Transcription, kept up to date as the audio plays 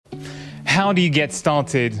How do you get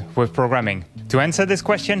started with programming? To answer this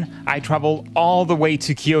question, I traveled all the way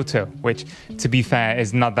to Kyoto, which, to be fair,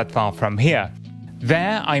 is not that far from here.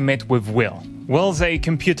 There, I met with Will. Will's a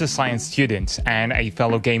computer science student and a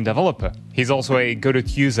fellow game developer. He's also a Godot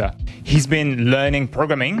user. He's been learning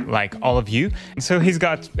programming, like all of you, so he's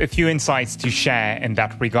got a few insights to share in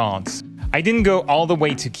that regards. I didn't go all the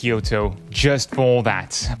way to Kyoto just for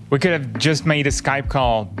that. We could have just made a Skype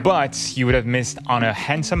call, but you would have missed on a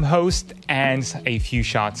handsome host and a few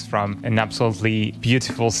shots from an absolutely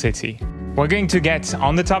beautiful city. We're going to get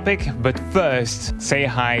on the topic, but first, say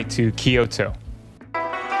hi to Kyoto.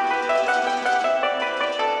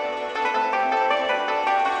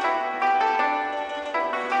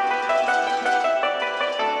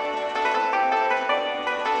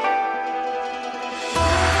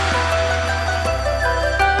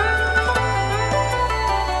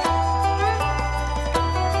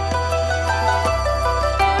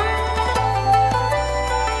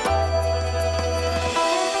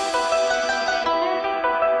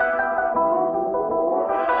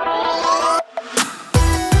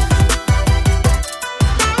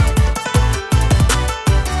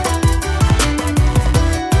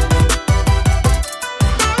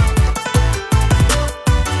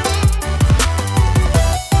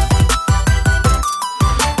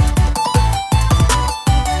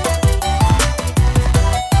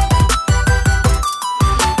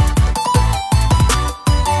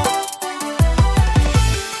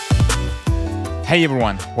 Hey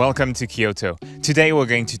everyone, welcome to Kyoto. Today we're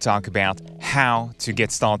going to talk about how to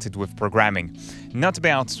get started with programming. Not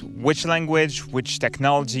about which language, which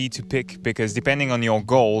technology to pick, because depending on your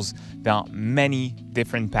goals, there are many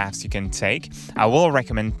different paths you can take. I will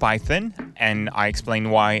recommend Python, and I explain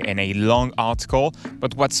why in a long article.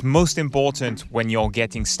 But what's most important when you're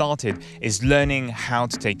getting started is learning how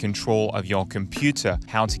to take control of your computer,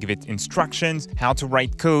 how to give it instructions, how to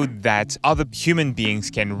write code that other human beings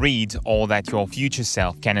can read or that your future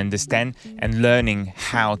self can understand, and learning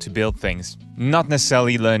how to build things. Not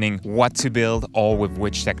necessarily learning what to build or with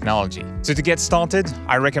which technology. So to get started,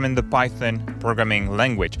 I recommend the Python programming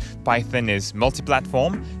language. Python is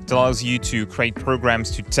multi-platform. It allows you to create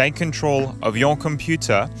programs to take control of your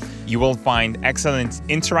computer. You will find excellent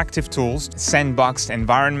interactive tools, sandboxed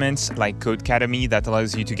environments like Codecademy that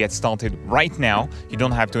allows you to get started right now. You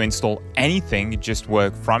don't have to install anything, just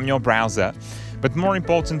work from your browser. But more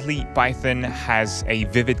importantly, Python has a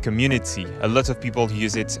vivid community. A lot of people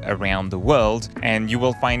use it around the world, and you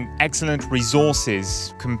will find excellent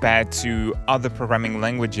resources compared to other programming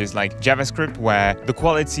languages like JavaScript, where the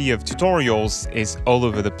quality of tutorials is all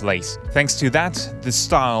over the place. Thanks to that, the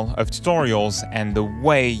style of tutorials and the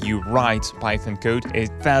way you write Python code is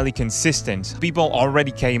fairly consistent. People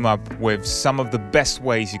already came up with some of the best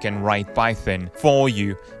ways you can write Python for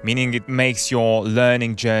you, meaning it makes your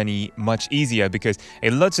learning journey much easier, because a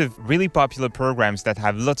lot of really popular programs that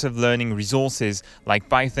have lots of learning resources like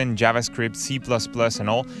Python, JavaScript, C++ and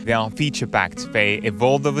all, they are feature-packed. They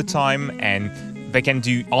evolve over time and they can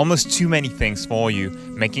do almost too many things for you,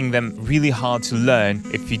 making them really hard to learn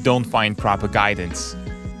if you don't find proper guidance.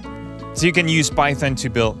 So you can use Python to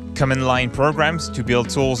build command line programs, to build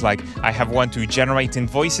tools like I have one to generate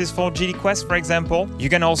invoices for GD Quest, for example. You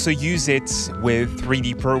can also use it with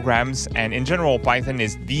 3D programs, and in general, Python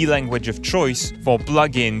is the language of choice for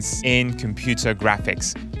plugins in computer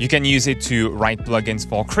graphics. You can use it to write plugins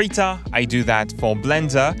for Krita. I do that for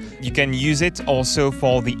Blender. You can use it also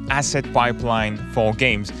for the asset pipeline for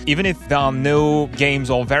games. Even if there are no games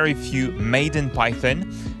or very few made in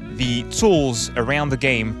Python, the tools around the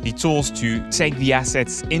game, the tools to take the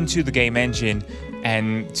assets into the game engine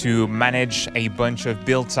and to manage a bunch of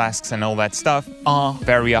build tasks and all that stuff are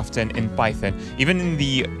very often in Python. Even in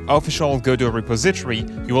the official Godot repository,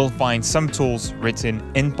 you will find some tools written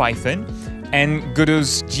in Python. And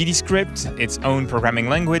Godot's GD script, its own programming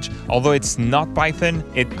language, although it's not Python,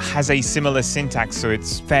 it has a similar syntax, so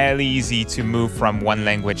it's fairly easy to move from one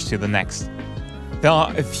language to the next. There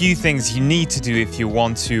are a few things you need to do if you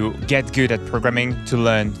want to get good at programming to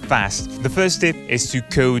learn fast. The first tip is to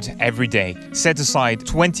code every day. Set aside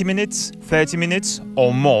 20 minutes, 30 minutes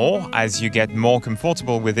or more as you get more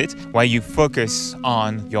comfortable with it, while you focus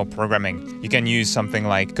on your programming. You can use something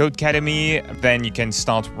like Codecademy, then you can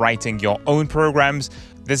start writing your own programs.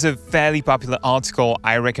 There's a fairly popular article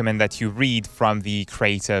I recommend that you read from the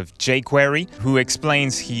creator of jQuery, who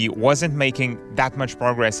explains he wasn't making that much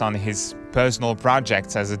progress on his personal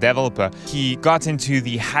projects as a developer. He got into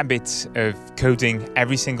the habit of coding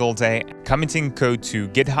every single day, committing code to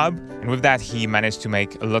GitHub, and with that he managed to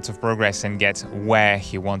make a lot of progress and get where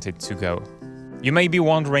he wanted to go. You may be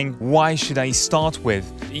wondering, why should I start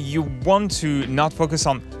with? You want to not focus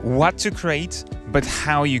on what to create, but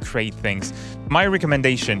how you create things. My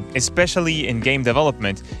recommendation, especially in game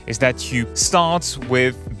development, is that you start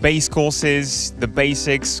with base courses, the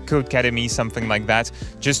basics, Codecademy, something like that,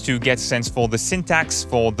 just to get a sense for the syntax,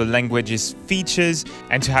 for the language's features,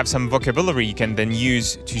 and to have some vocabulary you can then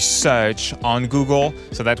use to search on Google,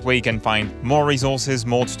 so that way you can find more resources,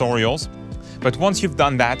 more tutorials. But once you've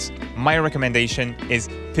done that, my recommendation is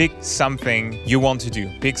pick something you want to do.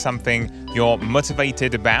 Pick something you're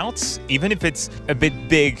motivated about, even if it's a bit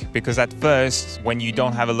big, because at first, when you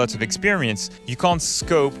don't have a lot of experience, you can't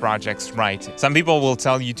scope projects right. Some people will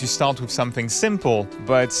tell you to start with something simple,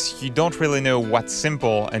 but you don't really know what's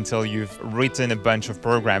simple until you've written a bunch of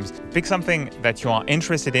programs. Pick something that you are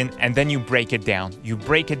interested in, and then you break it down. You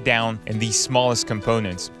break it down in the smallest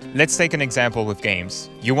components. Let's take an example with games.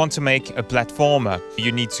 You want to make a platformer.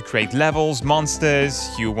 You need to create levels, monsters,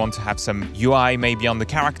 you want to have some UI maybe on the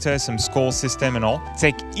character, some score system and all.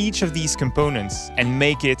 Take each of these components and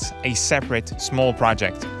make it a separate small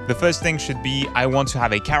project. The first thing should be, I want to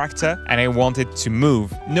have a character and I want it to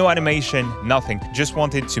move. No animation, nothing. Just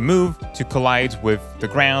want it to move, to collide with the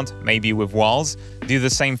ground, maybe with walls. Do the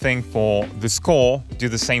same thing for the score, do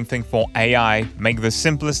the same thing for AI, make the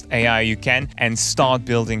simplest AI you can and start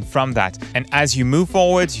building from that. And as you move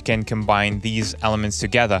forward, you can combine these elements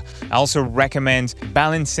together. I also recommend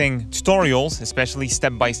balancing tutorials, especially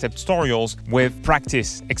step-by-step tutorials, with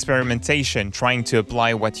practice, experimentation, trying to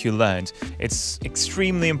apply what you learned. It's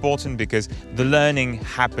extremely important because the learning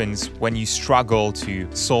happens when you struggle to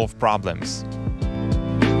solve problems.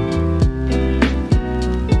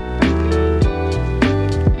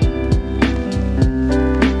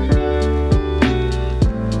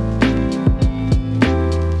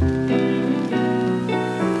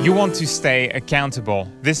 You want to stay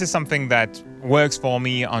accountable. This is something that works for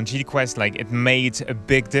me on GDQuest, like it made a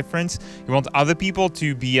big difference. You want other people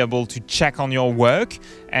to be able to check on your work,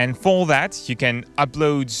 and for that you can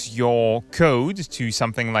upload your code to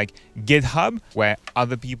something like GitHub, where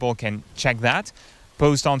other people can check that.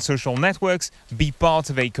 Post on social networks, be part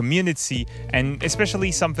of a community, and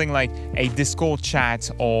especially something like a Discord chat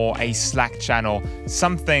or a Slack channel,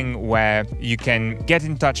 something where you can get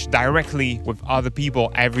in touch directly with other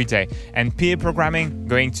people every day. And peer programming,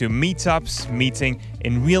 going to meetups, meeting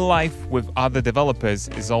in real life with other developers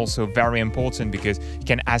is also very important because you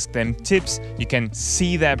can ask them tips, you can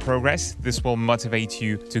see their progress. This will motivate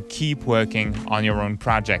you to keep working on your own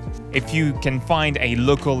project. If you can find a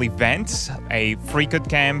local event, a free code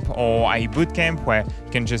camp or a boot camp where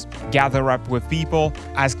you can just gather up with people,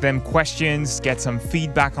 ask them questions, get some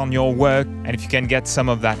feedback on your work, and if you can get some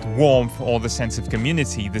of that warmth or the sense of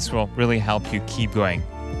community, this will really help you keep going.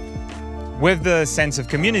 With the sense of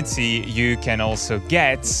community, you can also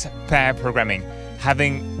get pair programming,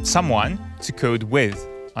 having someone to code with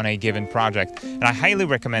on a given project. And I highly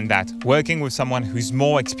recommend that, working with someone who's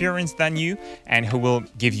more experienced than you and who will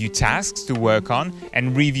give you tasks to work on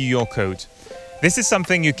and review your code. This is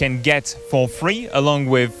something you can get for free, along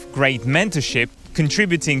with great mentorship,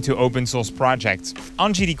 contributing to open source projects.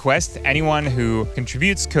 On GDQuest, anyone who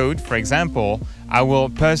contributes code, for example, I will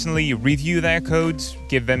personally review their code,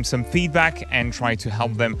 give them some feedback, and try to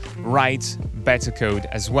help them write better code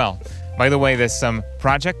as well. By the way, there's some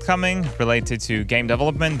project coming related to game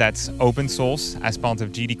development that's open source as part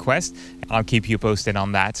of GDQuest. I'll keep you posted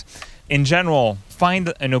on that. In general,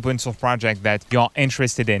 find an open source project that you're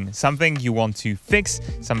interested in, something you want to fix,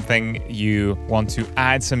 something you want to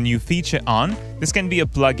add some new feature on. This can be a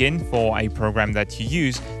plugin for a program that you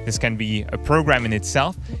use. This can be a program in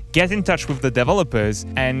itself. Get in touch with the developers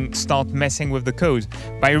and start messing with the code.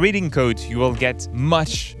 By reading code, you will get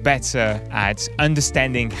much better at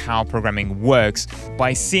understanding how programming works.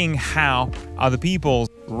 By seeing how other people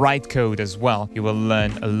write code as well, you will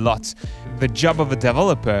learn a lot. The job of a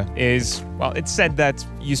developer is, well, it's said that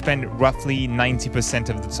you spend roughly 90%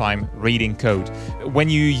 of the time reading code. When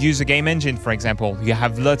you use a game engine, for example, you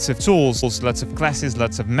have lots of tools, lots of classes,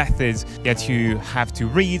 lots of methods that you have to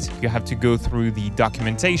read. You have to go through the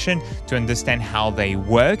documentation to understand how they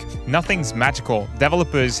work. Nothing's magical.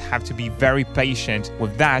 Developers have to be very patient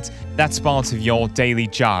with that. That's part of your daily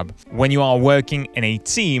job. When you are working in a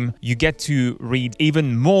team, you get to read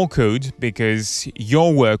even more code because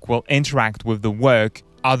your work will interact with the work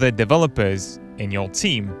other developers in your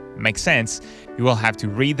team. Makes sense. You will have to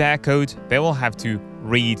read their code, they will have to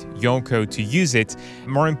read your code to use it.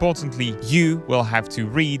 More importantly, you will have to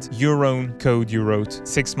read your own code you wrote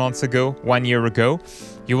 6 months ago, 1 year ago.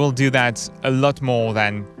 You will do that a lot more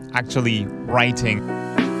than actually writing.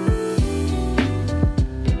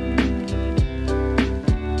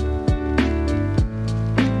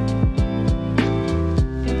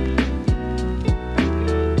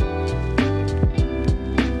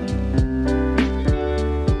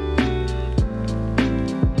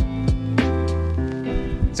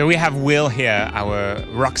 So we have Will here, our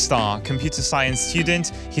rockstar computer science student.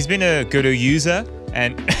 He's been a Kyoto user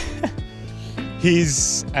and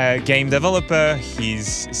he's a game developer.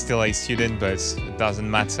 He's still a student, but it doesn't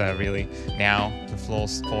matter really. Now the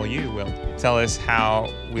floor's for you, Will. Tell us how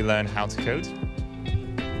we learn how to code.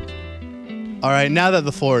 All right, now that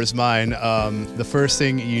the floor is mine, the first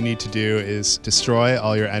thing you need to do is destroy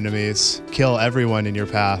all your enemies, kill everyone in your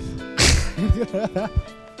path.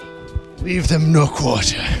 Leave them no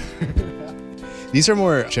quarter. These are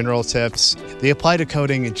more general tips. They apply to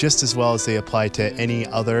coding just as well as they apply to any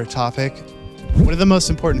other topic. One of the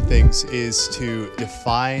most important things is to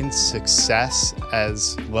define success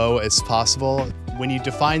as low as possible. When you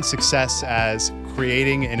define success as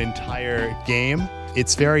creating an entire game,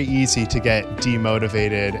 it's very easy to get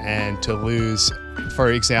demotivated and to lose.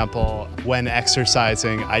 For example, when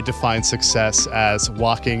exercising, I define success as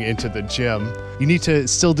walking into the gym. You need to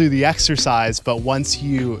still do the exercise, but once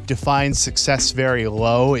you define success very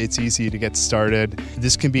low, it's easy to get started.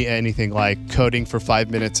 This can be anything like coding for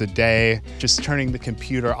 5 minutes a day, just turning the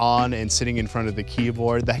computer on and sitting in front of the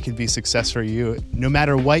keyboard. That can be success for you. No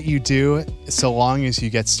matter what you do, so long as you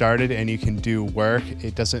get started and you can do work,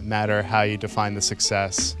 it doesn't matter how you define the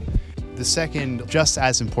success. The second, just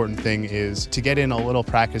as important thing is to get in a little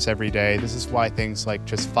practice every day. This is why things like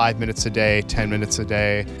just 5 minutes a day, 10 minutes a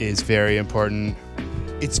day is very important.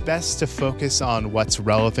 It's best to focus on what's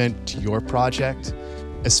relevant to your project.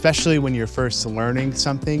 Especially when you're first learning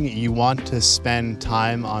something, you want to spend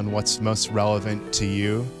time on what's most relevant to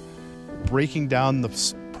you. Breaking down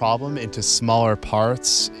the problem into smaller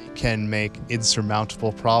parts can make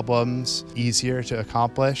insurmountable problems easier to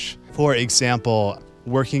accomplish. For example,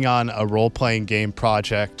 working on a role-playing game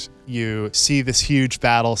project, you see this huge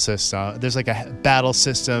battle system. There's like a battle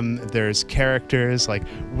system, there's characters, like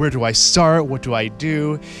where do I start, what do I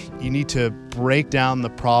do? You need to break down the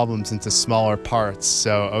problems into smaller parts.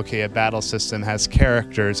 So, okay, a battle system has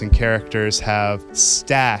characters and characters have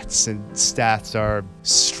stats, and stats are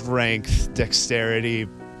strength, dexterity,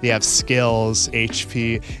 they have skills,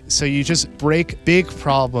 HP. So you just break big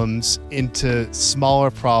problems into smaller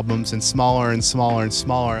problems and smaller and smaller and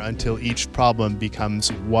smaller until each problem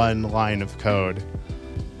becomes one line of code.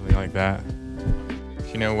 Something like that. Do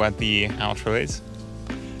you know what the outro is?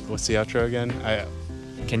 What's the outro again?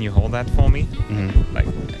 Can you hold that for me? Mm-hmm. Like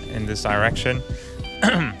in this direction?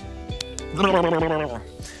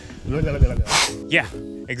 Yeah,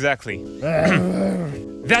 exactly.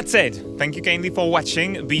 That's it. Thank you kindly for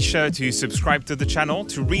watching. Be sure to subscribe to the channel,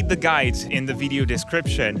 to read the guide in the video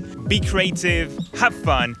description. Be creative, have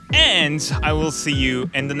fun, and I will see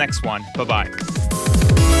you in the next one. Bye-bye.